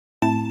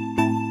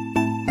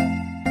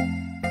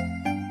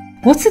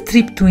What's a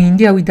trip to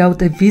India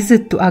without a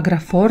visit to Agra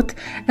Fort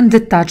and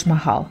the Taj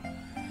Mahal?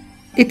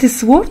 It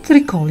is worth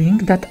recalling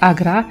that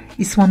Agra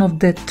is one of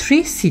the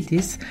three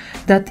cities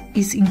that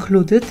is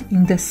included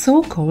in the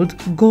so-called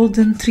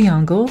Golden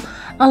Triangle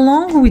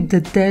along with the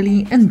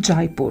Delhi and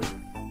Jaipur.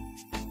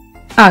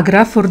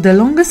 Agra for the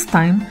longest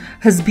time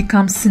has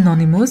become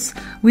synonymous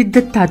with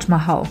the Taj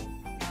Mahal.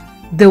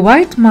 The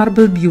white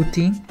marble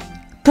beauty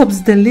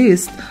tops the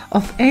list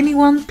of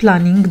anyone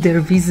planning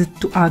their visit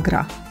to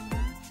Agra.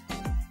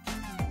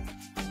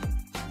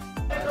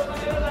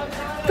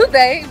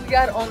 Today we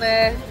are on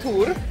a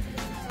tour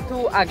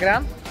to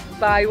Agra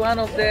by one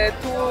of the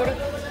tour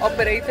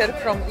operators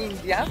from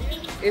India.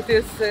 It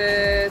is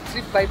a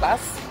trip by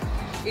bus.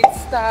 It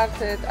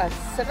started at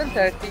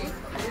 7:30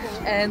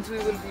 and we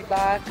will be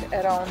back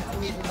around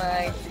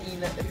midnight in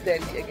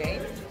Delhi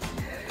again.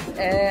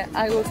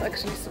 I was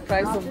actually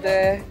surprised of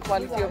the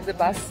quality of the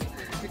bus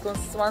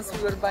because once we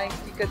were buying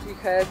ticket we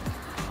had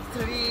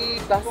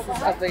 3 buses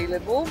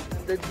available.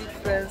 The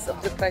difference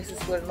of the prices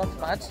were not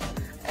much.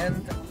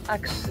 And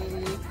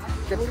actually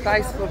the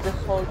price for the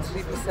whole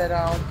trip is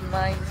around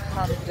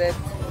 900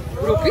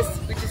 rupees,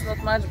 which is not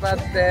much, but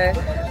the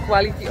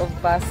quality of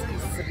bus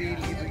is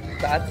really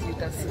bad. You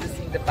can see this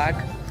in the back.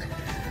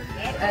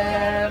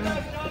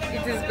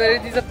 It is very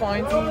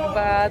disappointing,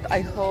 but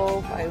I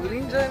hope I will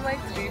enjoy my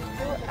trip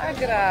to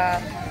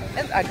Agra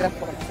and Agra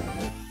Fort.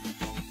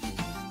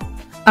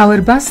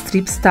 Our bus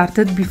trip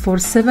started before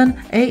 7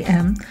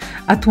 a.m.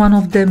 at one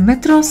of the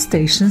metro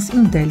stations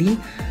in Delhi,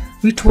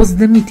 which was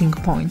the meeting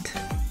point.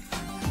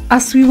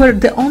 As we were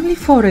the only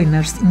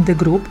foreigners in the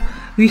group,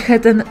 we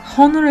had an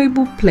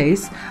honorable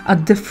place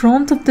at the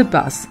front of the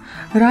bus,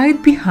 right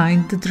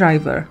behind the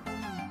driver.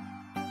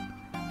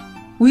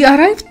 We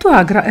arrived to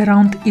Agra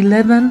around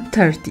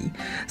 11:30,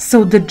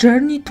 so the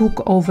journey took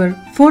over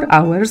 4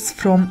 hours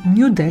from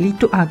New Delhi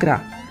to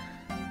Agra.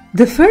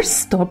 The first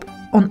stop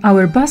on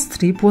our bus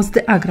trip was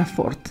the Agra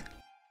Fort.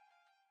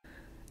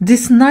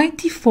 This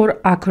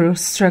 94-acre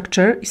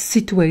structure is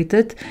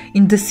situated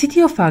in the city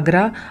of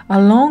Agra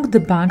along the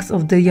banks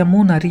of the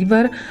Yamuna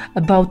River,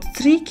 about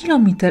 3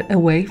 kilometers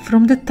away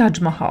from the Taj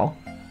Mahal.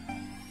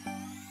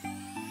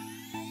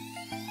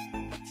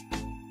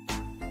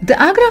 The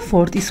Agra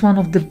Fort is one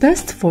of the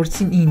best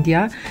forts in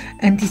India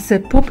and is a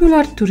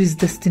popular tourist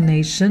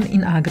destination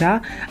in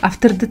Agra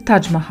after the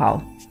Taj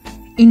Mahal.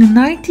 In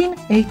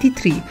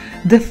 1983,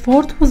 the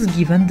fort was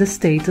given the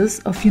status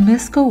of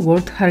UNESCO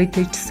World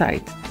Heritage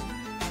Site.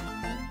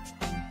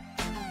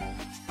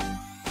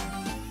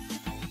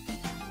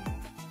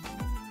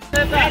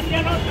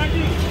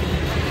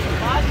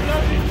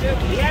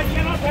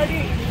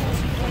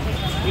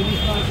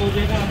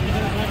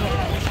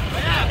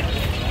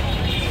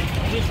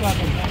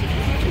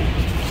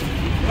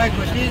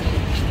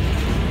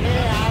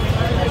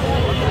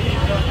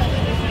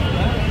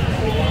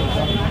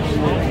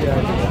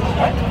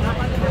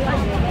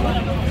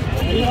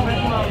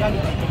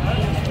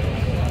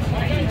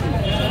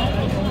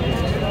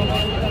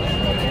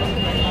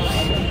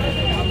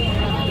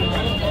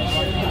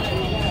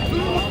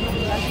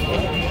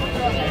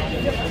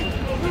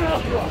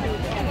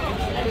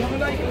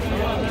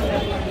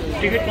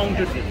 Ticket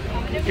counter,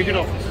 ticket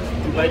office.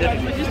 You buy that.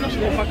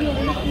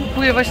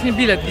 Kupuję właśnie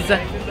bilet, widzę.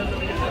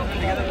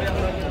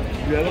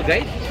 You have a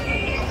guide?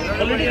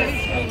 Already have.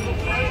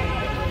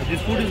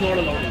 This food is not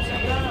allowed.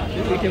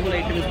 This eatable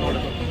item is not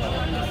allowed.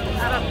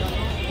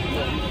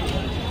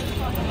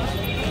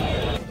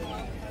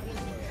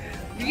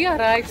 We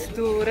arrived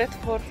to Red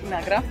Fort in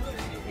Agra.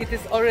 It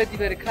is already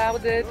very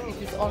crowded.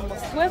 It is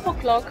almost 12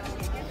 o'clock.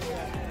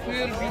 We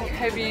will be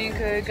having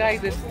a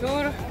guided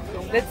tour.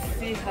 Let's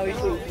see how it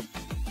will be.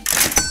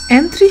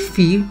 Entry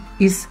fee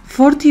is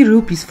 40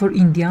 rupees for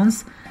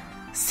Indians,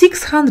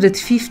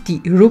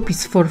 650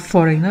 rupees for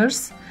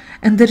foreigners,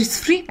 and there is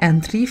free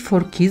entry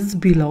for kids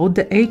below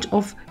the age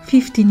of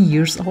 15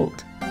 years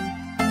old.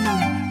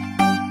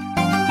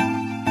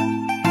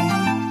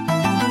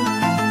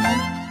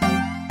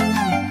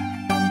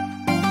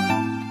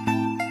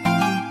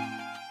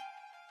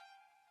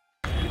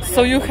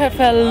 So you have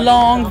a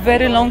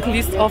very long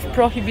list of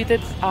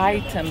prohibited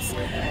items.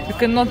 You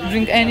cannot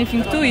bring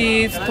anything to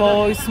eat,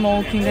 toys,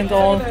 smoking and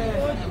all.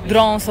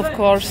 Drones, of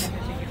course,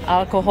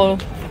 alcohol.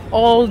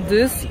 All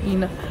this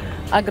in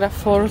Agra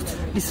Fort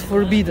is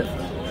forbidden.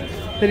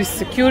 There is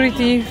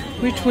security,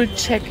 which will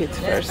check it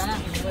first.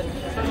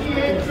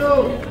 Check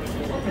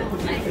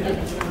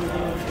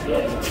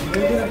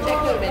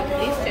your bag,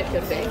 please check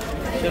your bag.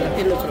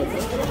 Okay, no problem.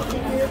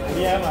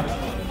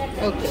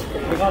 Okay.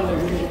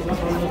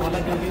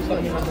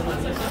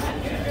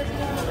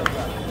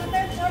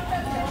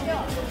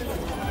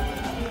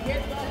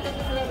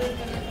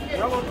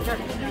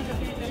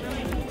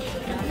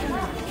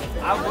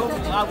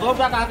 आप दो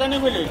तक आते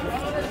नहीं मिले।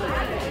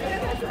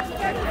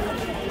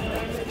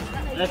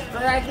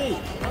 Extra आई थी।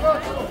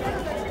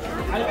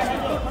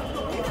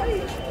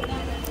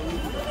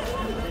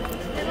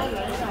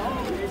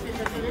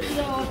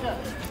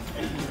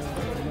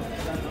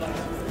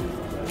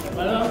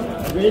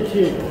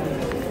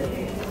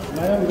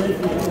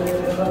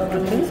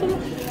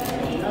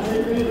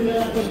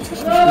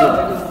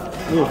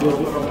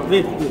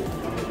 Wait.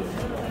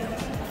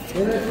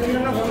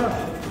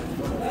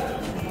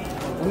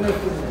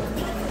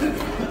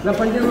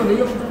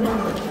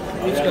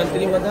 Which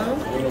country, madam?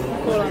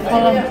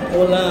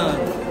 Poland.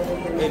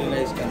 Very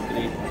nice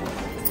country.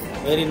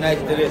 Very nice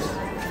dress.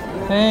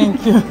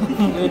 Thank you.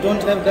 You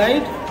don't have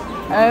guide?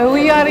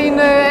 We are in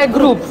a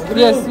group.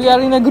 Yes, we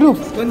are in a group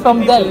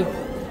from Delhi.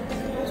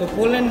 So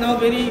Poland now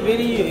very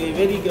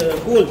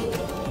cold.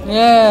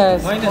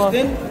 Yes.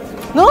 -10?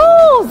 No,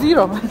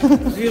 0.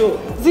 0.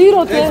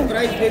 0, Gas 10.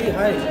 price very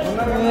high.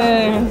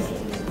 Yes.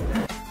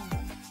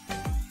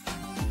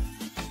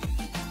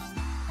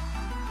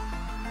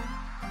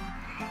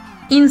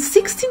 In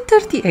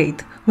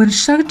 1638, when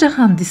Shah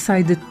Jahan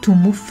decided to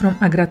move from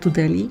Agra to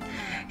Delhi,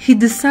 he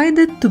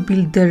decided to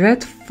build the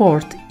Red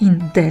Fort in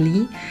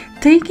Delhi,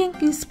 taking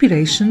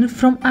inspiration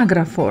from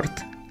Agra Fort.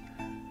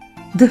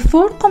 The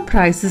fort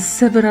comprises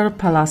several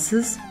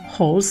palaces,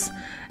 halls,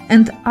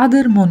 and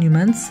other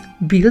monuments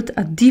built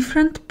at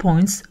different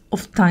points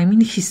of time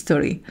in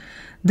history.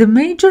 The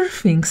major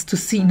things to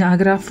see in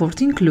Agra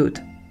Fort include: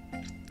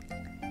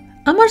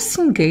 Amar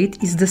Singh Gate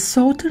is the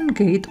southern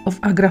gate of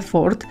Agra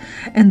Fort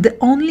and the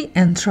only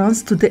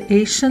entrance to the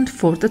ancient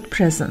fort at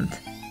present.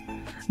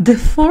 The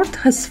fort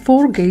has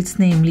 4 gates,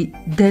 namely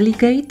Delhi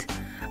Gate,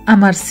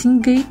 Amar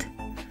Singh Gate,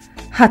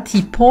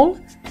 Hathi Pol,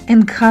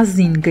 and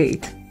Khazin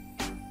Gate.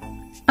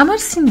 Amar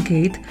Singh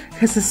Gate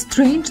has a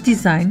strange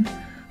design,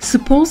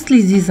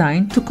 supposedly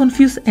designed to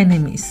confuse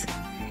enemies.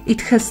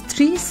 It has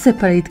 3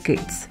 separate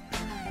gates.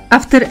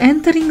 After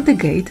entering the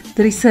gate,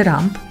 there is a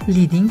ramp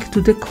leading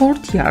to the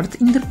courtyard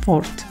in the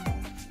fort.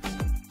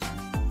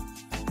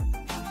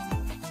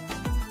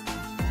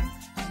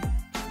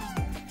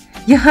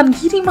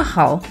 Jahangiri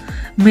Mahal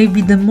may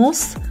be the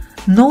most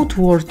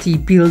noteworthy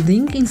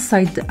building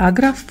inside the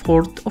Agra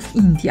Fort of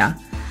India.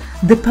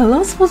 The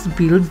palace was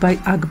built by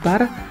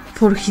Akbar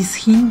for his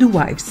Hindu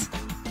wives.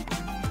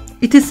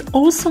 It is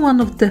also one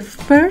of the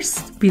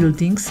first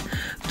buildings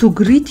to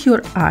greet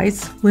your eyes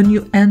when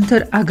you enter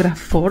Agra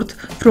Fort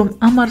from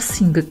Amar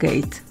Singh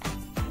Gate.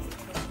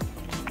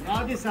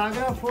 Now this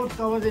Agra Fort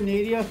covers an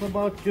area of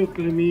about 2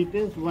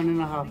 kilometers,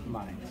 1.5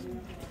 miles.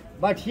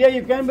 But here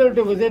you can be able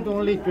to visit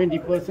only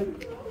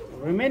 20%.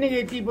 Remaining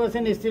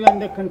 80% is still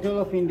under control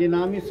of Indian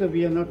Army, so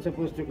we are not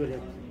supposed to go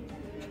there.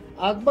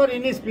 Akbar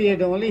in his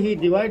period only, he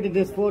divided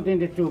this fort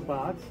into 2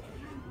 parts.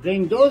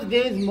 During those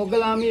days,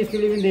 Mughal army is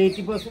still in the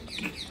 80%.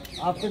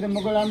 After the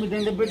Mughal army,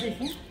 then the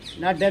British.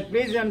 Now that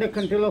place is under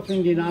control of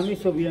Indian army,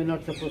 so we are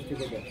not supposed to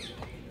go there.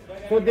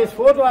 So this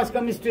fort was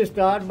commenced to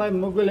start by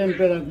Mughal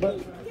Emperor Akbar,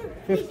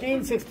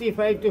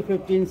 1565 to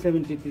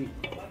 1573.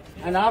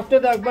 And after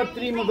the Akbar,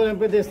 3 Mughal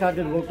emperors, they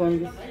started work on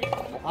this.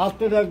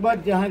 After the Akbar,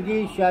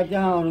 Jahangir, Shah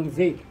Jahan,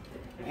 Aurangzeb.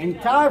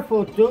 Entire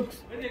fort took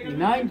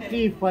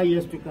 95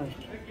 years to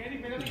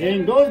construct.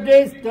 During those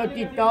days,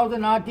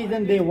 30,000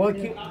 artisans, they worked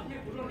here.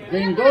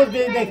 In those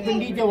days, the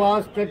expenditure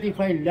was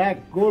 35 lakh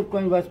gold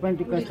coin was spent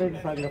to construct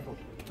the Agra Fort,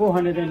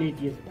 408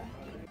 years back.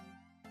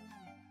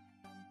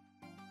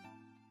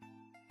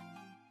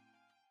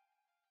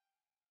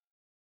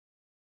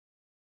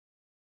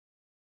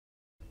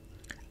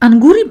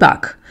 Anguri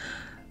Bagh,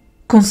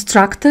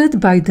 constructed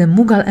by the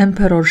Mughal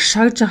Emperor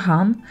Shah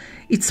Jahan,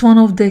 it's one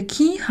of the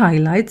key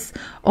highlights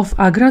of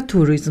Agra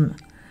tourism.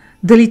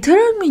 The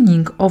literal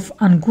meaning of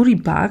Anguri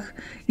Bagh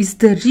is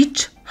the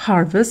rich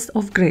harvest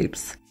of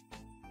grapes.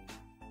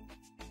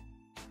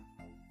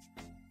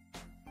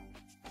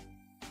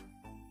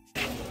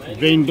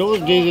 During those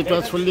days, it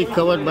was fully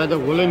covered by the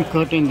woolen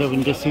curtain in the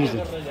winter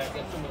season.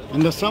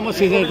 In the summer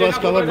season, it was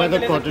covered by the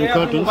cotton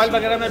curtains.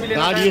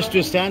 Guard used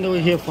to stand over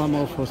here from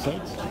all 4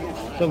 sides.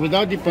 So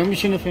without the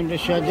permission of Emperor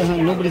Shah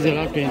Jahan, nobody is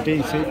allowed to enter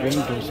inside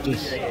during those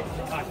days.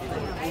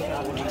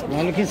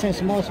 Now looking at some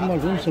small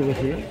rooms over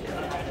here.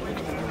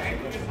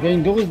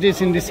 During those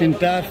days in this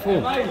entire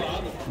fort,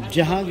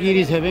 Jahangir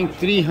is having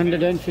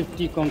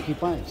 350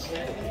 concubines.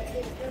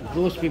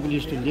 Those people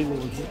used to live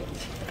over here.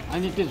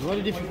 And it is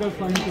very difficult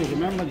for him to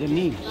remember the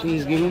name. So he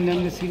is giving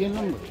them the serial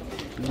number.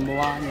 Number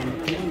 1,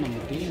 number 2, number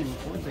 3, number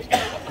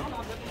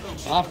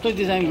 4. After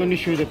this, I am going to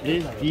show you the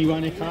place.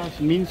 Diwan-e-Khas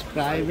means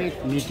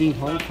private meeting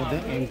hall for the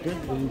emperor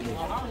during this.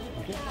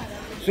 Okay?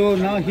 So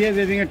now here we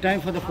are having a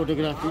time for the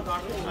photography.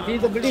 He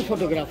is the building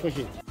photographer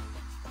here.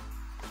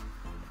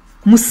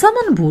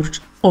 Musaman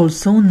Burj,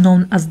 also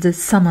known as the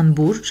Saman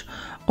Burj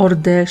or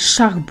the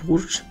Shah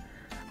Burj,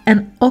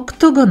 an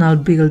octagonal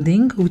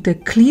building with a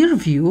clear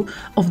view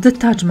of the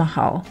Taj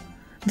Mahal.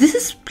 This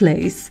is a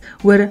place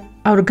where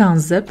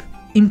Aurangzeb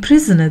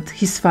imprisoned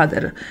his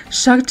father,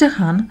 Shah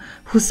Jahan,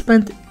 who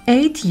spent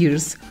 8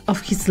 years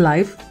of his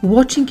life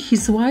watching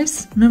his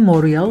wife's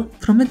memorial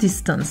from a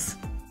distance.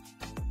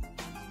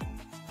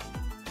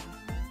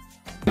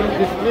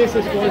 This place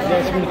is called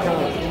Jasmine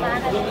Tower.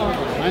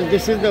 And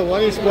this is the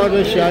very spot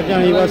where Shah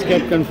Jahan he was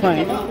kept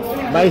confined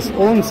by his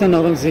own son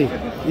Aurangzeb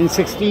in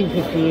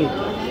 1658.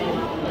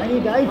 And he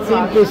died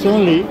same place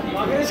only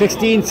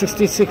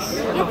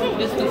 1666.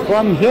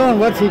 From here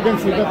onwards you can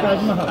see the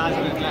Taj Mahal.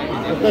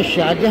 Because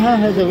Shah Jahan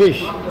has a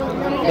wish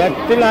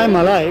that till I am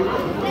alive,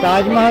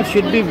 Taj Mahal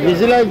should be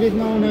visualized with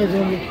my own eyes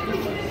only.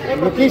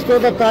 Looking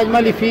toward the Taj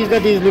Mahal, he feels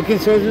that he is looking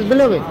towards his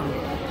beloved.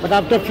 But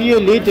after a few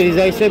years later, his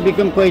eyesight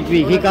become quite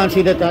weak. He can't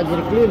see the Taj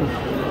very clearly.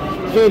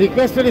 So he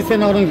requested his son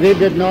Aurangzeb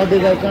that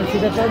nowadays I can't see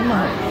the Taj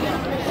Mahal.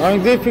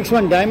 Aurangzeb fixed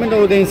one diamond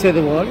over there inside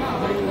the wall.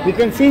 You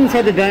can see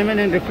inside the diamond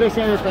and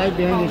reflection of the Taj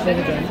behind inside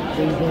the diamond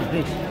during those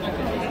days.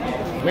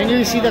 When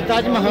you see the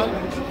Taj Mahal,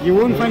 you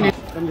won't find it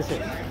from the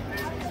side.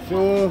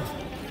 So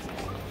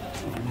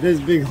this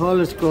big hall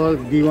is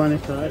called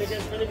Diwan-e-Khas,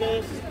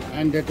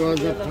 and that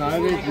was a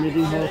private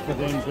meeting hall for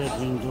the emperor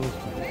during those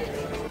times.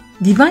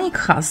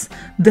 Diwan-e-Khas,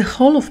 the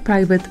hall of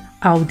private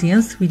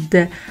audience with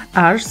the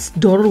arched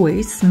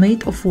doorways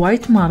made of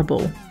white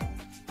marble.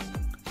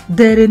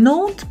 The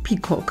renowned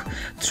peacock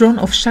throne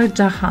of Shah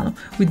Jahan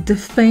with the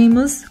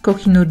famous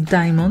Kohinoor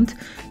diamond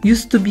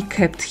used to be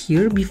kept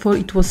here before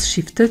it was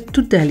shifted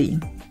to Delhi.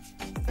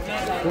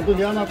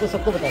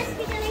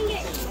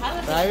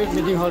 Private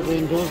meeting hall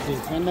in those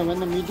days. When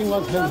the meeting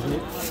was held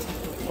here,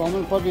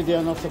 common public they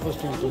are not supposed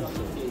to enter.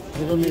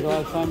 There were only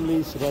royal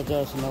families,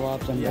 Rajas,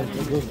 Nawabs and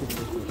those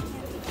people.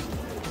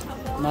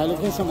 Now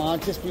looking at some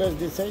arches pillars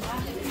this side.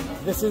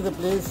 This is the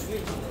place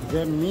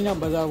where Meena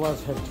Bazaar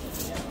was held.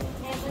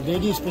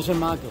 Ladies special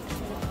market.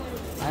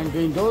 And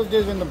in those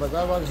days when the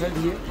bazaar was held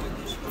here,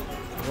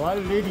 royal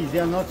ladies, they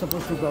are not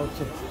supposed to go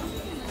outside.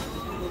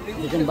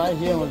 You can buy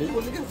here only.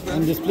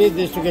 In this place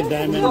they used to get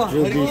diamonds,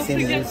 rubies,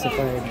 and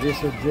sapphire.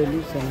 This is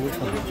jewelry and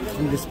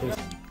in this place.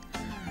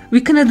 We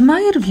can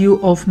admire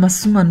view of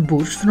Masuman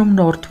Bush from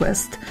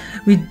northwest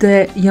with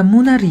the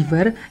Yamuna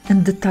River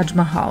and the Taj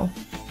Mahal.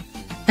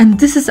 And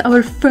this is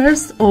our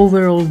first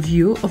overall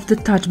view of the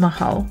Taj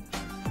Mahal.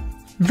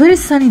 Very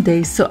sunny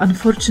day, so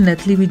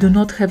unfortunately we do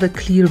not have a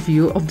clear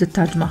view of the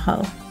Taj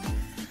Mahal.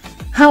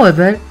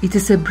 However, it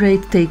is a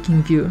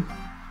breathtaking view.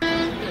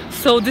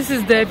 So this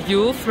is the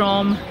view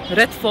from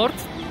Red Fort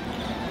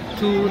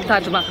to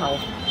Taj Mahal.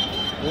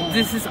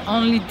 This is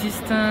only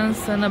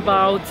distance and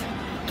about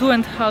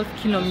 2.5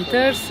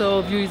 kilometers,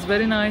 so view is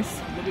very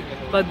nice,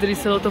 but there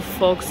is a lot of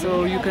fog,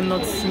 so you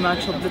cannot see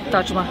much of the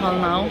Taj Mahal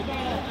now.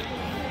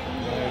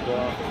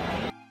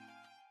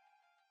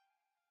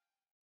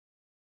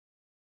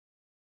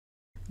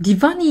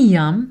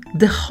 Diwan-e-Yam,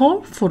 the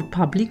hall for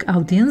public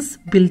audience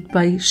built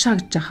by Shah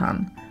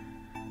Jahan.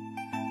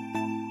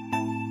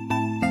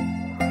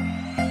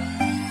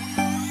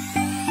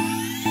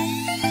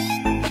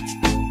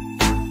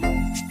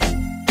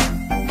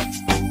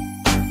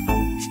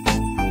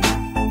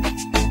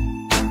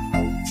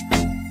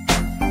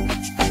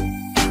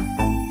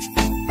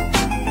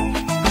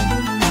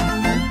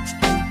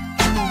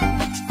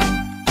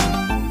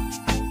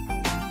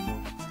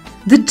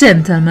 The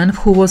gentleman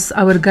who was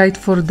our guide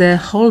for the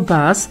whole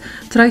bus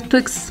tried to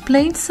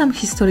explain some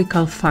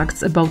historical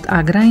facts about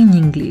Agra in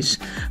English.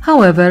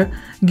 However,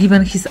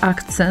 given his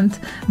accent,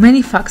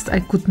 many facts I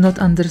could not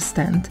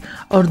understand,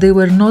 or they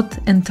were not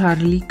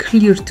entirely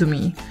clear to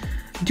me.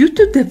 Due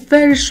to the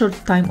very short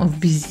time of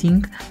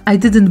visiting, I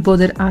didn't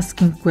bother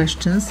asking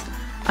questions.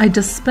 I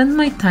just spent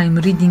my time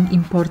reading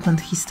important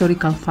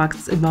historical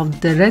facts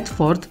about the Red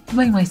Fort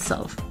by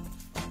myself.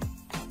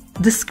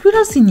 The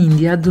squirrels in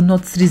India do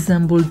not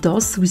resemble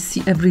those we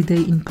see every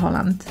day in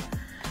Poland.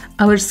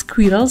 Our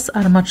squirrels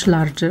are much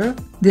larger,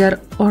 they are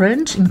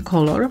orange in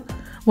color,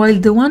 while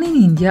the one in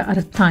India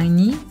are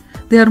tiny,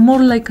 they are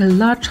more like a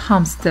large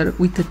hamster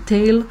with a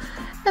tail,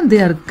 and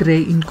they are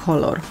grey in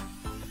color.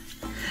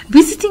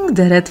 Visiting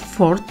the Red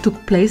Fort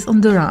took place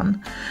on the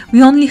run.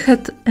 We only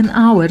had an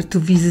hour to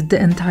visit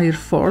the entire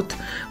fort,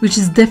 which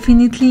is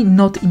definitely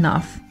not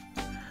enough.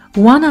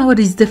 1 hour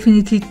is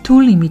definitely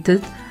too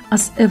limited,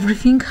 as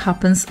everything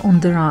happens on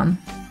the run.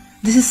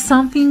 This is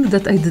something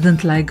that I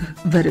didn't like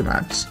very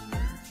much.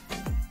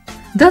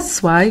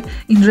 That's why,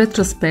 in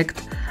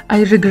retrospect,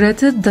 I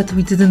regretted that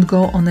we didn't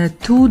go on a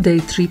 2-day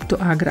trip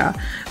to Agra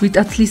with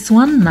at least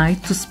one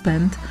night to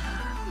spend,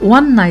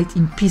 one night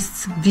in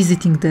peace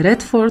visiting the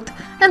Red Fort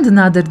and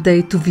another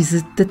day to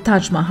visit the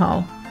Taj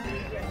Mahal.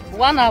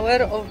 1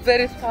 hour of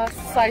very fast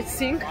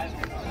sightseeing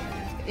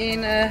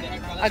in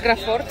Agra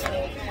Fort.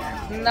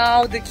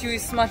 Now the queue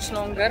is much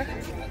longer.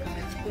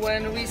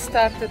 When we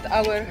started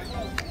our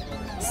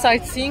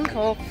sightseeing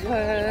of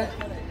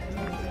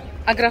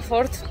Agra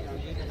Fort,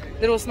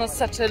 there was not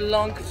such a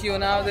long queue.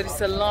 Now there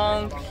is a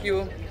long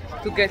queue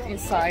to get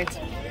inside.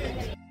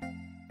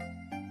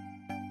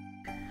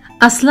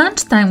 As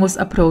lunchtime was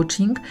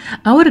approaching,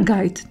 our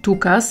guide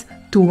took us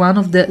to one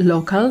of the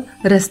local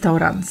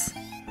restaurants.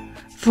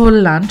 For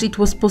lunch it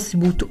was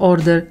possible to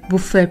order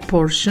buffet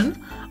portion,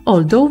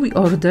 although we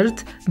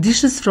ordered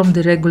dishes from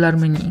the regular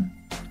menu.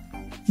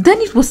 Then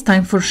it was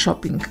time for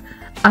shopping,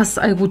 as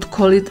I would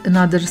call it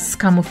another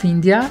scam of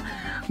India,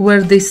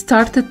 where they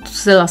started to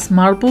sell us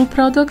marble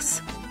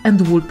products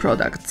and wool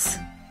products.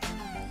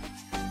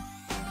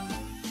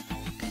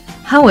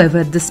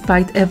 However,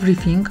 despite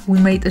everything, we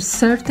made a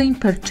certain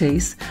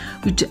purchase,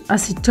 which,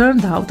 as it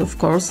turned out, of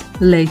course,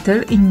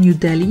 later in New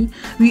Delhi,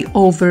 we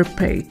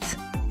overpaid.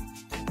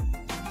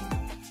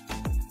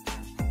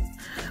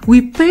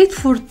 We paid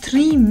for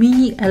 3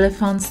 mini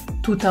elephants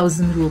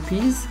 2000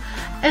 rupees,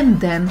 and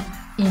then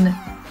in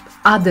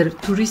other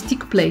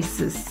touristic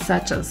places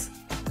such as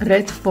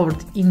Red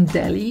Fort in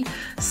Delhi,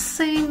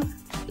 same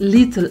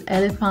little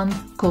elephant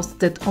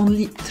costed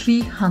only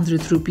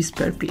 300 rupees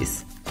per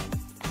piece.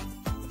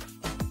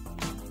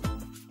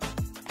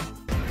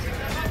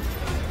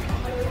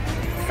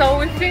 So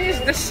we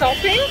finished the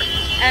shopping,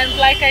 and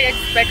like I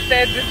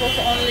expected, this was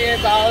only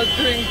about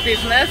doing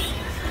business.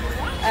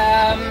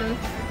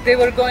 They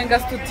were going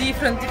us to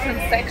different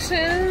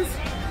sections,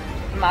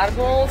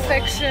 marble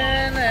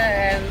section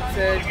and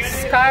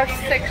scarf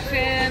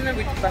section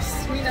with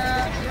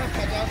pashmina,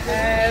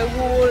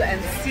 wool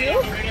and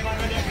silk.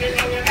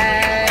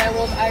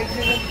 What I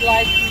didn't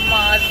like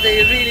much,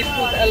 they really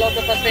put a lot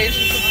of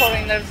attention to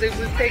foreigners. They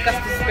will take us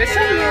to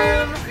special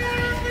room.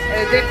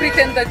 They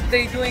pretend that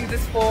they're doing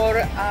this for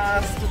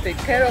us to take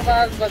care of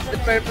us, but the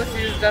purpose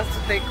is just to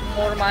take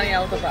more money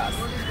out of us.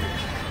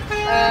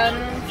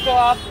 So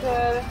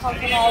after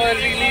half an hour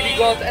we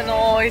got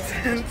annoyed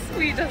and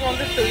we just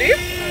wanted to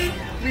leave.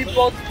 We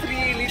bought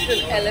 3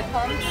 little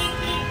elephants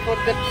for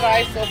the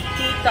price of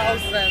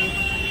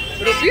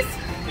 2000 rupees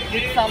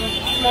with some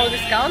small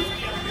discount.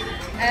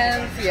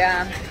 And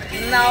yeah,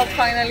 now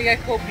finally I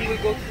hope we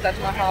will go to Taj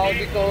Mahal,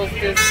 because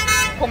this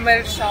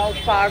commercial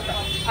part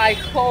I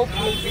hope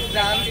will be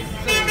done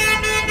soon,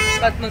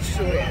 but not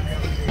sure yet.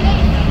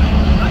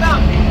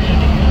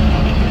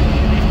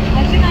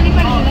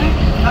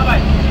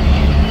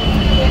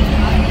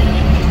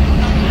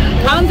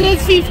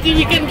 150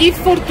 we can give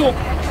for 2.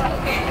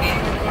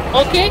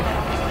 Okay?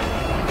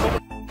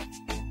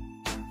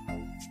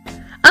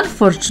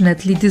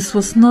 Unfortunately, this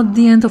was not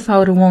the end of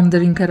our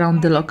wandering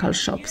around the local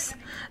shops.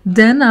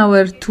 Then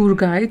our tour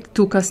guide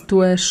took us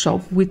to a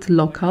shop with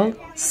local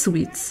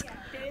sweets,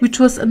 which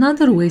was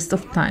another waste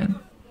of time.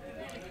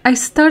 I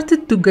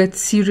started to get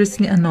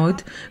seriously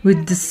annoyed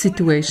with this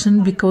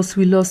situation, because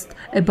we lost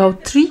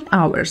about 3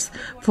 hours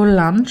for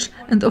lunch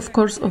and of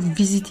course of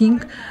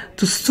visiting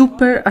to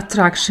super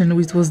attraction,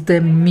 which was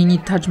the mini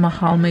Taj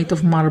Mahal made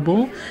of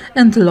marble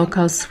and the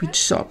local sweet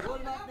shop.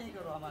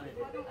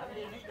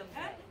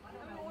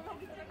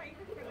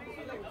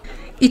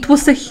 It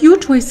was a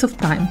huge waste of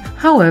time.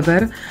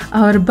 However,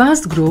 our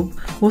bus group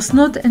was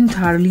not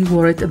entirely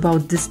worried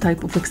about this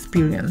type of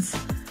experience.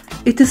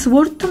 It is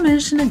worth to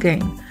mention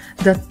again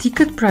that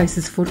ticket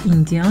prices for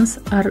Indians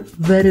are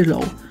very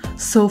low,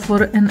 so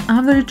for an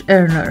average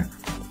earner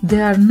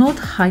they are not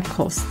high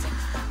cost,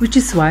 which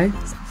is why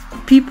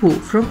people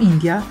from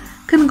India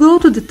can go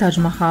to the Taj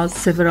Mahal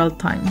several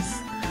times,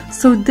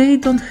 so they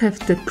don't have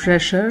the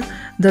pressure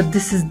that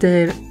this is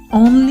their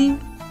only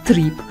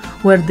trip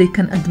where they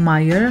can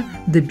admire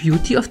the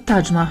beauty of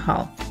Taj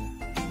Mahal.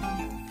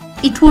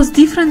 It was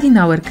different in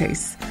our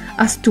case.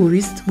 As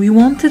tourists, we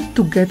wanted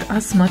to get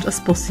as much as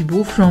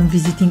possible from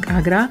visiting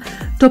Agra,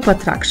 top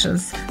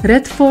attractions,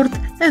 Red Fort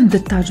and the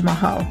Taj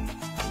Mahal.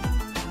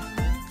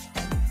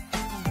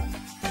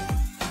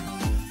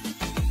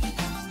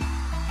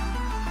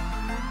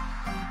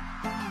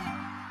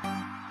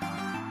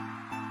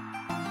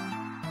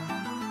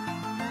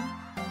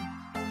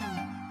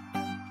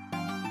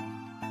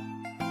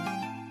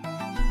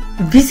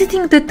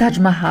 Visiting the Taj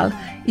Mahal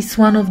is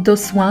one of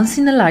those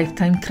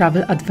once-in-a-lifetime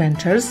travel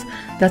adventures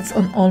that's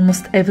on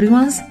almost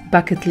everyone's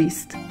bucket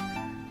list.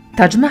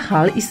 Taj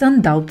Mahal is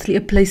undoubtedly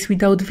a place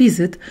without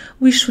visit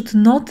we should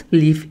not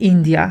leave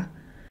India.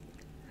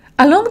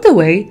 Along the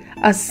way,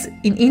 as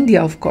in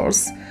India of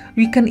course,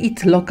 we can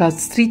eat local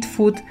street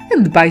food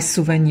and buy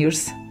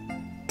souvenirs.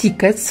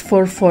 Tickets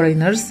for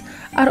foreigners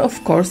are of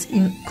course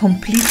in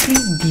completely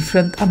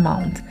different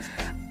amount,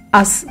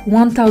 as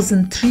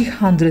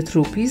 1,300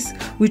 rupees,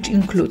 which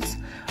includes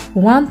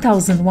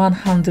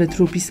 1,100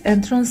 rupees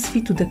entrance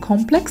fee to the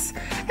complex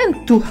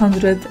and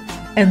 200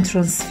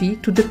 entrance fee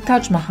to the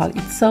Taj Mahal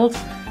itself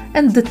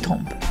and the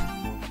tomb.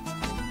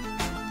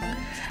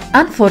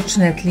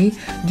 Unfortunately,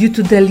 due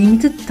to the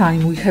limited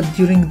time we have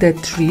during the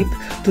trip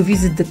to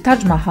visit the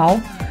Taj Mahal,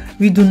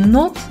 we do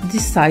not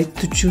decide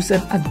to choose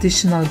an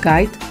additional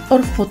guide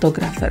or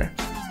photographer.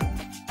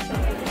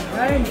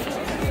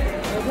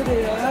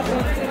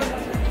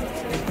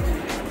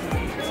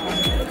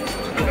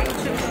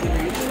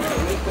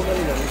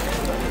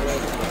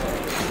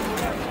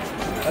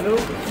 Hello.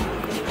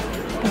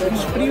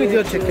 It's free with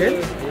your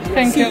ticket.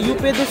 Thank you. You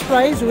pay this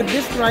price. With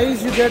this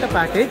price, you get a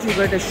package. You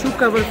get a shoe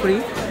cover free.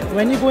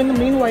 When you go in the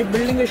main white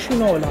building, a shoe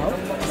no allowed.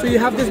 So you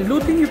have this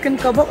blue thing you can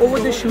cover over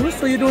the shoes,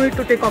 so you don't need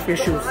to take off your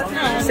shoes.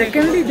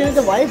 Secondly, there is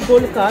a white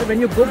golf car. When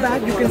you go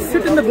back, you can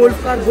sit in the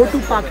golf car, go to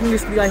parking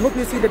list. I hope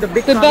you see that the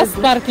big car bus is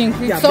parking.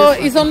 Yeah, so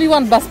it's only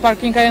one bus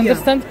parking, I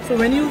understand. Yeah. So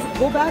when you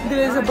go back,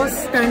 there is a bus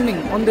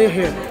standing on the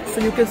hill. So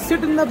you can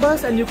sit in the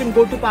bus and you can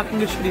go to parking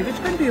list free. Which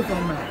country are you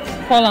from, ma'am?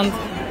 Holland.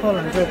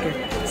 Holland, okay.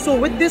 So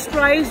with this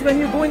price, when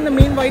you go in the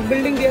main white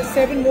building, there are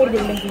 7 more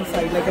buildings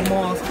inside, like a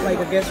mosque, like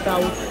a guest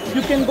house.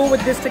 You can go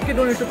with this ticket,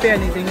 don't need to pay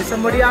anything. If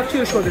somebody asks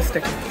you, show this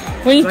ticket.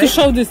 We need to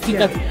show this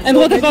ticket. Yeah. And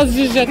So what about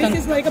this jeton?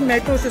 This is like a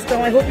metro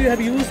system. I hope you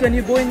have used. When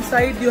you go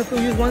inside, you have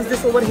to use once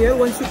this over here.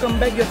 Once you come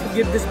back, you have to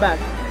give this back.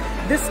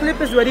 This slip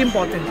is very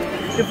important.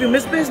 If you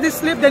misplace this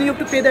slip, then you have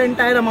to pay the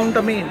entire amount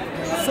again.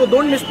 So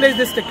don't misplace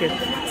this ticket.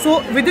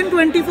 So within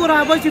 24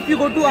 hours, if you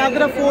go to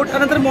Agra Fort,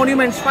 another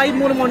monuments, 5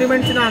 more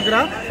monuments in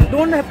Agra,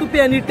 don't have to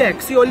pay any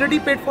tax. You already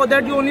paid for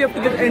that. You only have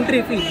to give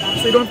entry fee.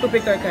 So you don't have to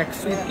pay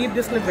tax. So you keep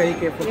this slip very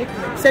careful.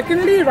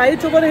 Secondly,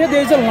 right over here,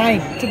 there is a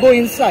line to go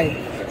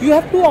inside. You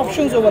have 2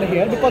 options over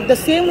here, because the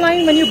same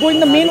line, when you go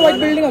in the main white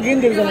building, again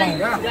there is a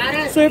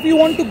line. So if you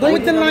want to go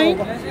with the line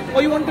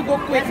or you want to go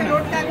quick now,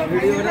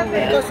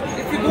 because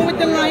if you go with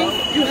the line,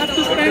 you have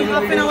to spend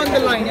half an hour in the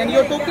line and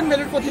your token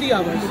valid for 3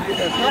 hours.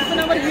 Half an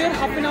hour here,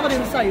 half an hour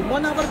inside.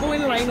 1 hour go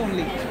in line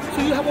only.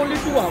 So you have only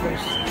 2 hours.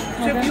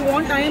 So if you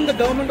want, I am the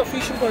government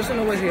official person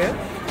over here.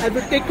 I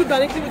will take you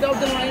directly without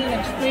the line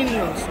and explain you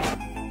also.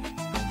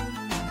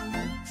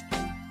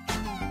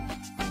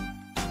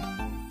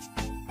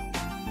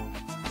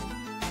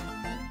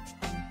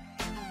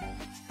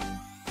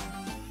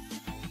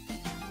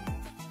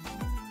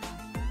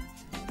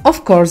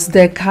 Of course,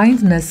 the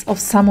kindness of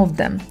some of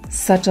them,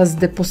 such as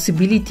the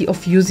possibility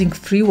of using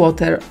free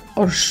water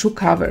or shoe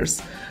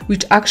covers,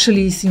 which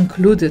actually is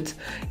included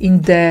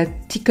in the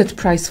ticket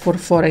price for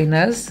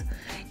foreigners,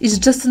 is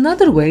just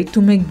another way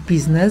to make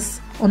business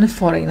on a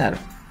foreigner.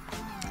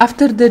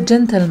 After the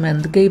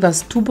gentleman gave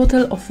us 2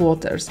 bottles of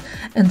waters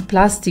and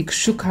plastic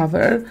shoe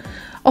cover,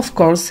 of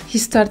course, he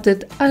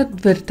started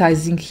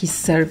advertising his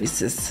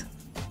services.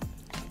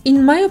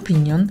 In my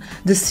opinion,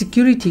 the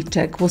security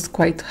check was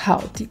quite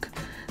chaotic.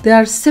 There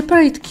are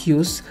separate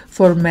queues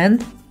for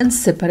men and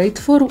separate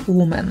for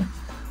women.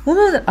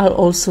 Women are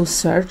also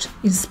searched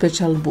in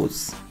special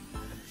booths.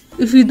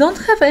 If we don't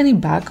have any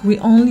bag, we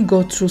only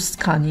go through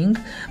scanning,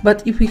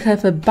 but if we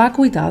have a bag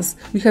with us,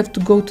 we have to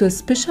go to a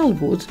special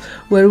booth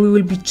where we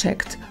will be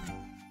checked.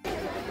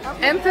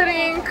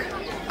 Entering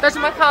Taj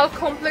Mahal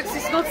complex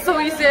is not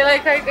so easy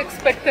like I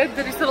expected.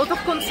 There is a lot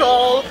of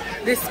control.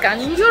 They're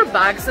scanning your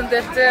bags and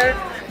they're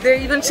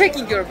even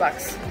checking your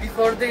bags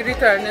before they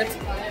return it.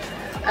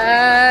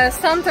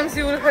 Sometimes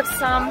you will have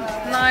some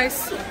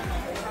nice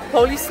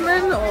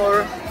policemen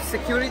or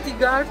security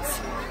guards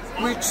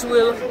which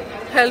will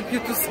help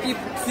you to skip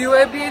queue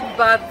a bit,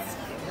 but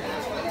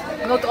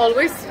not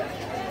always.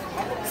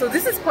 So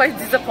this is quite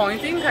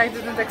disappointing. I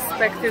didn't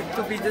expect it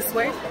to be this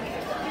way.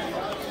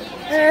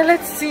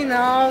 Let's see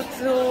now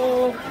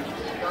to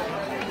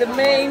the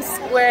main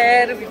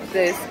square with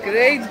this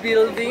great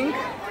building.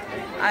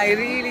 I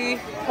really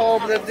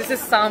hope that this is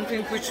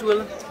something which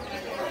will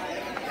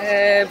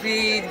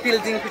be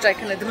building which I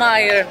can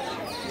admire,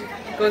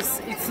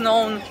 because it's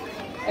known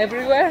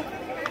everywhere.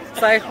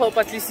 So I hope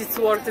at least it's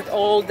worth it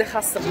all the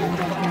hassle.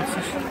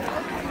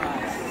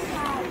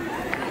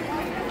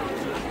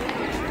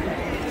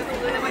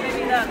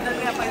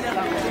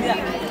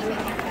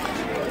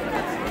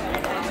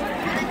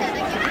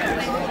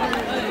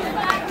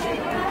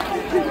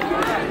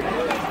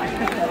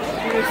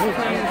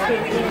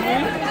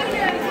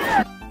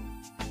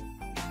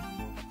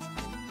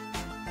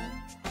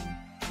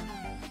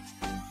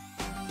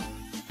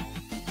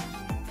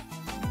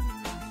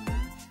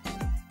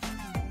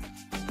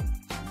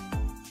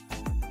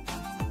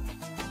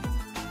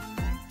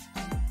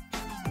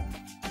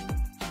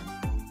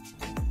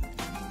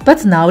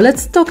 But now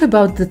let's talk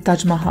about the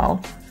Taj Mahal.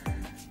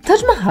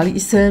 Taj Mahal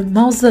is a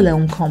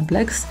mausoleum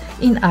complex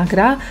in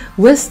Agra,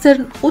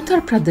 western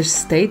Uttar Pradesh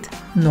state,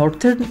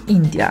 northern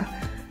India.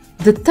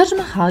 The Taj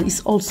Mahal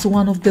is also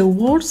one of the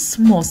world's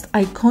most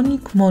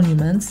iconic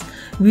monuments,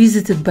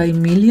 visited by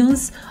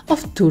millions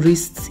of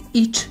tourists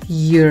each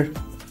year.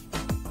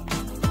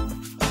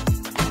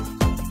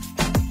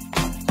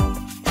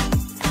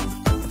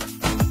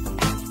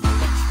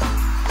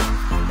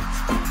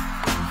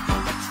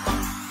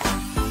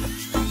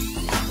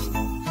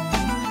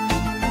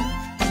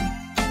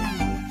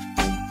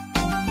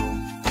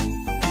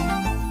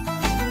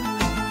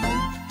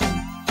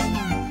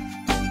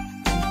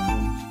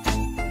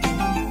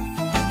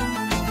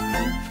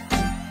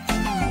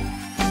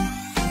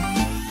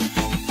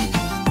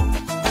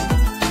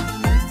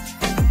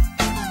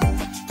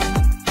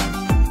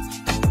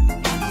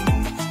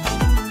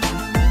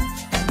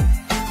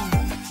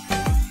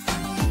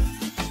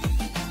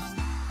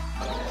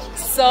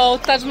 So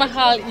Taj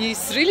Mahal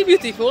is really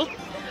beautiful.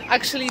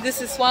 Actually,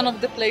 this is one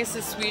of the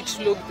places which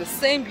look the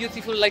same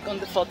beautiful like on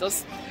the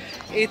photos.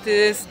 It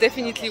is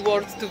definitely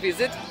worth to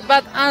visit,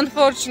 but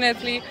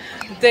unfortunately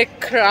the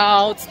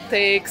crowd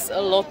takes a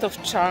lot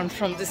of charm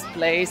from this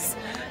place.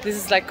 This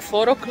is like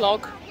 4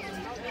 o'clock,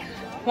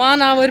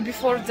 1 hour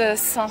before the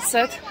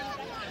sunset,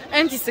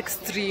 and it's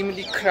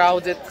extremely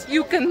crowded.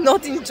 You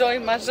cannot enjoy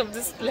much of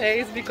this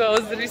place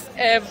because there is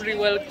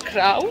everywhere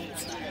crowd.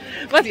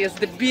 But yes,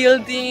 the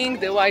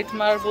building, the white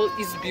marble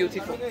is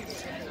beautiful,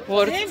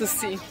 worth to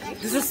see.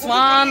 This is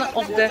one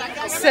of the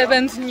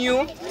 7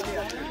 new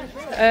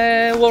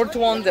world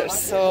wonders.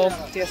 So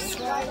yes,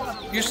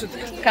 you should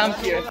come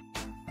here.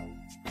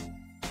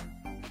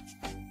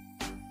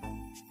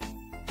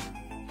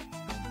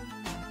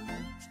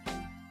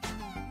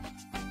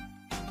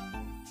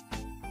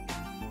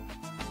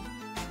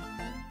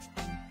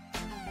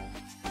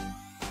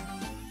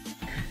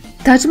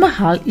 Taj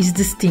Mahal is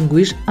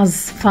distinguished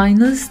as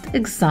finest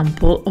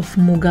example of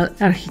Mughal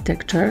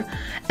architecture,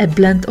 a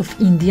blend of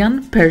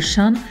Indian,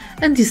 Persian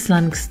and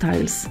Islamic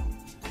styles.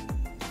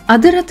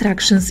 Other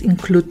attractions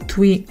include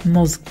three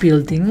mosque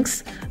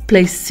buildings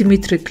placed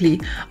symmetrically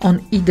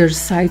on either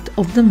side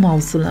of the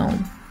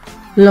mausoleum,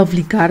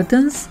 lovely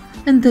gardens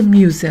and a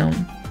museum.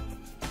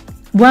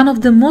 One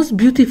of the most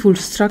beautiful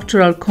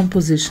structural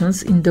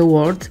compositions in the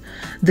world,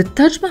 the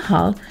Taj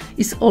Mahal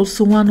is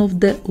also one of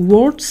the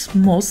world's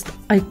most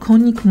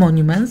iconic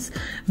monuments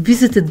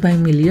visited by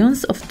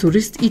millions of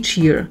tourists each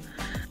year.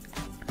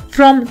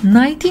 From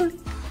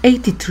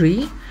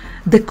 1983,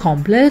 the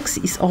complex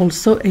is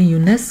also a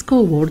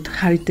UNESCO World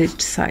Heritage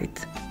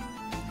Site.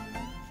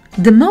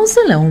 The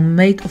mausoleum,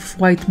 made of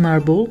white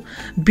marble,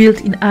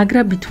 built in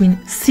Agra between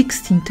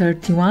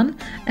 1631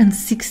 and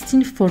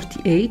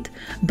 1648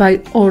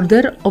 by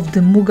order of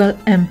the Mughal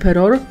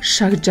Emperor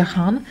Shah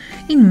Jahan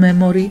in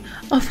memory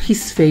of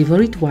his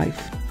favorite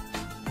wife.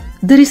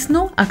 There is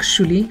no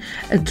actually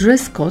a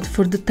dress code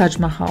for the Taj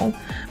Mahal,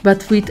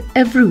 but with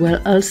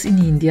everywhere else in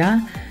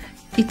India,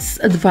 it's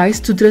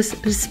advised to dress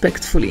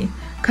respectfully,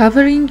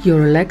 covering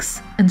your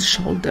legs and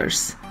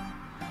shoulders.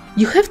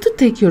 You have to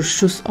take your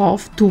shoes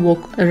off to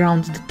walk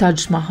around the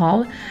Taj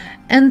Mahal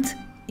and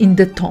in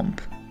the tomb.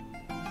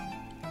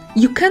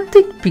 You can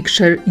take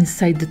pictures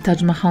inside the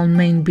Taj Mahal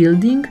main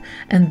building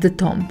and the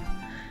tomb.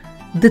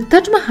 The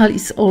Taj Mahal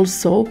is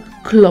also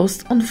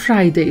closed on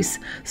Fridays,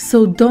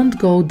 so don't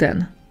go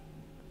then.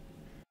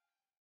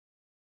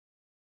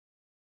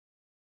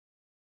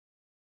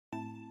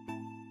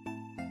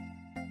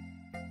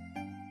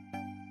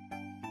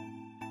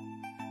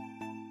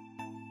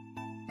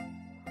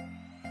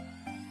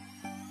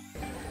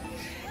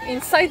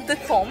 Inside the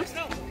tomb,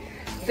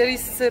 there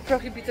is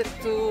prohibited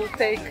to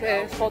take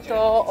a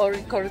photo or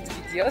record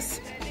videos,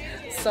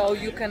 so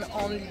you can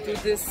only do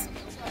this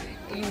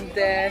in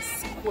the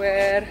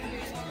square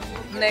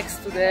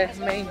next to the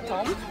main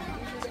tomb.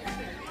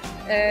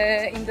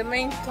 In the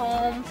main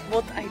tomb,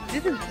 what I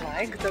didn't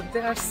like, that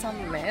there are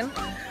some men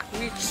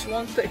which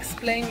want to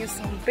explain you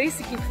some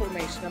basic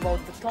information about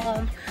the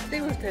tomb.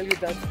 They will tell you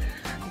that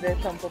the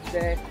tomb of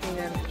the Queen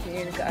and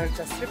King are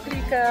just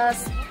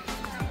replicas.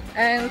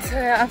 And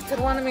after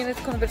 1 minute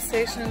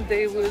conversation,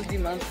 they will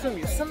demand from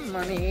you some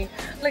money,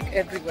 like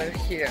everywhere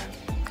here.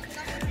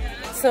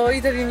 So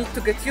either you need to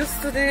get used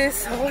to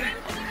this, or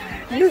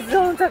you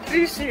don't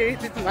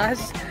appreciate it much.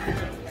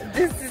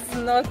 This is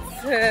not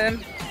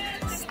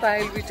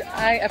style which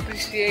I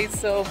appreciate,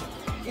 so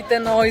it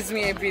annoys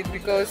me a bit,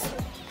 because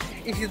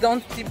if you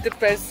don't tip the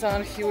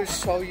person, he will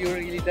show you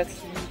really that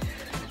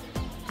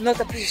he's not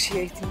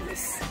appreciating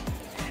this.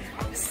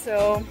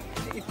 So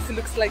it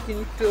looks like you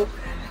need to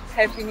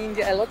have in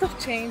India a lot of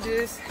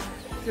changes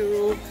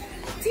to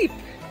tip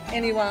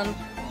anyone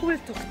who will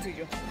talk to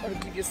you or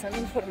give you some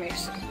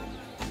information.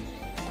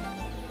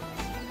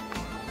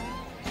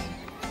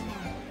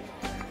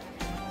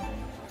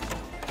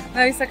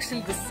 Now it's actually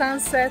the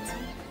sunset.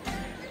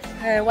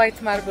 White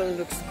marble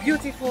looks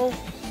beautiful.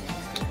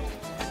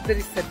 There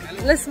is a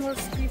bit less more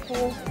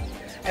people.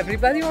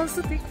 Everybody wants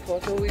to take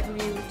photo with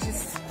me, which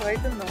is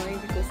quite annoying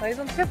because I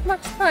don't have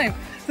much time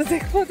to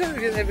take photos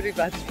with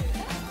everybody.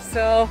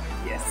 So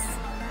yes,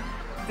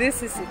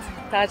 this is it,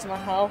 Taj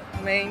Mahal,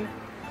 main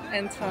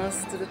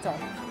entrance to the tomb.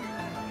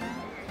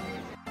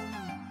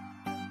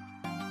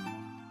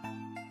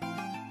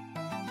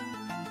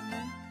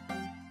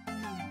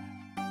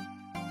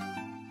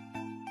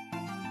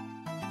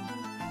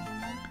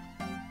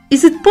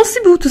 Is it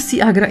possible to see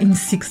Agra in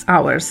 6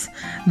 hours?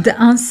 The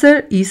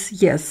answer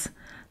is yes.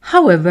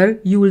 However,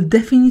 you will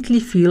definitely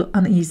feel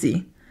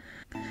uneasy.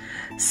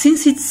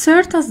 Since it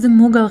served as the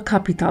Mughal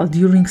capital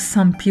during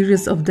some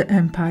periods of the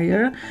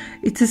empire,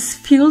 it is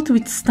filled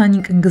with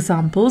stunning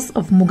examples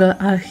of Mughal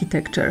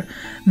architecture,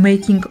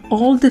 making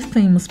all the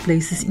famous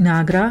places in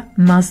Agra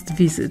must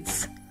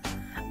visits.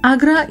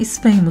 Agra is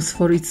famous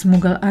for its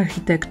Mughal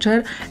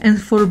architecture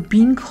and for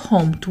being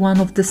home to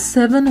one of the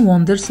 7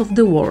 wonders of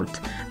the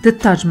world, the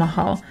Taj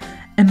Mahal,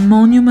 a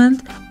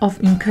monument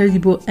of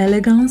incredible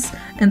elegance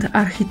and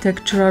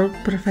architectural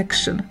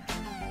perfection.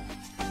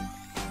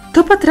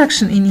 Top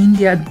attraction in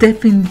India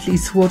definitely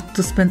is worth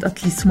to spend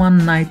at least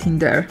one night in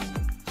there.